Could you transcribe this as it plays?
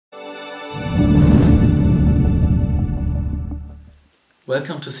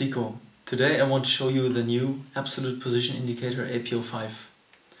Welcome to SIKO. Today I want to show you the new absolute position indicator AP05.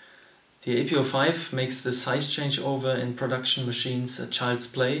 The AP05 makes the size changeover in production machines a child's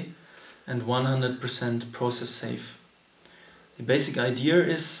play and 100% process safe. The basic idea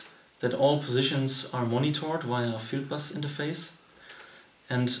is that all positions are monitored via a field bus interface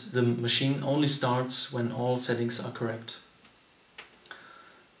and the machine only starts when all settings are correct.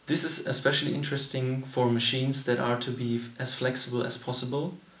 This is especially interesting for machines that are to be as flexible as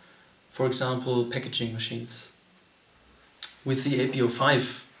possible, for example packaging machines. With the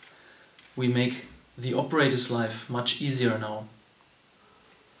AP05 we make the operator's life much easier now.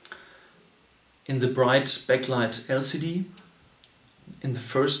 In the bright backlight LCD, in the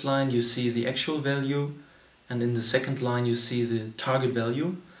first line you see the actual value and in the second line you see the target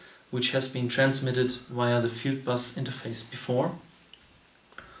value, which has been transmitted via the field bus interface before.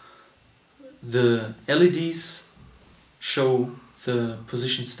 The LEDs show the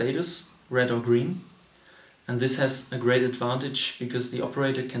position status, red or green, and this has a great advantage because the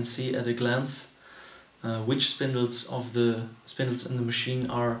operator can see at a glance which spindles in the machine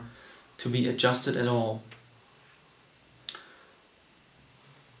are to be adjusted at all.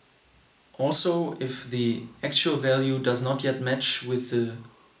 Also, if the actual value does not yet match with the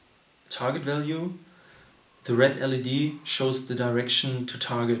target value, the red LED shows the direction to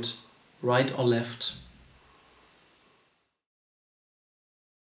target, right or left.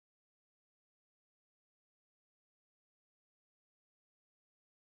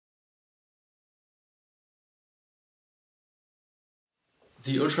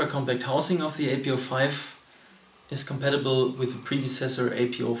 The ultra-compact housing of the AP05 is compatible with the predecessor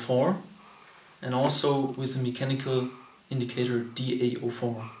AP04 and also with the mechanical indicator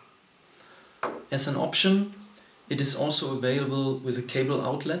DA04. As an option, it is also available with a cable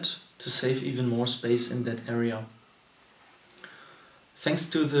outlet to save even more space in that area. Thanks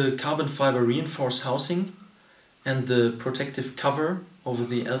to the carbon fiber reinforced housing and the protective cover over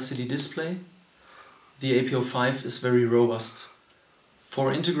the LCD display, the AP05 is very robust.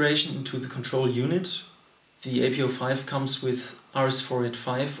 For integration into the control unit, the AP05 comes with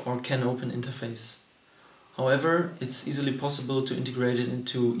RS485 or CAN open interface. However, it's easily possible to integrate it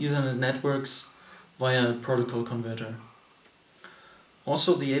into Ethernet networks via a protocol converter.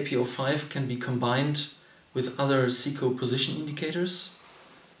 Also, the AP05 can be combined with other SIKO position indicators,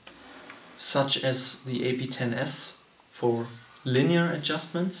 such as the AP10S for linear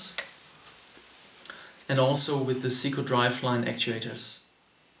adjustments, and also with the SIKO driveline actuators.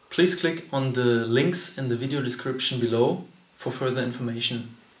 Please click on the links in the video description below for further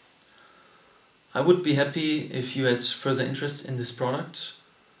information. I would be happy if you had further interest in this product.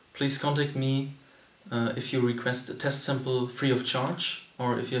 Please contact me if you request a test sample free of charge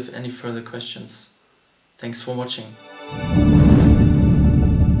or if you have any further questions. Thanks for watching.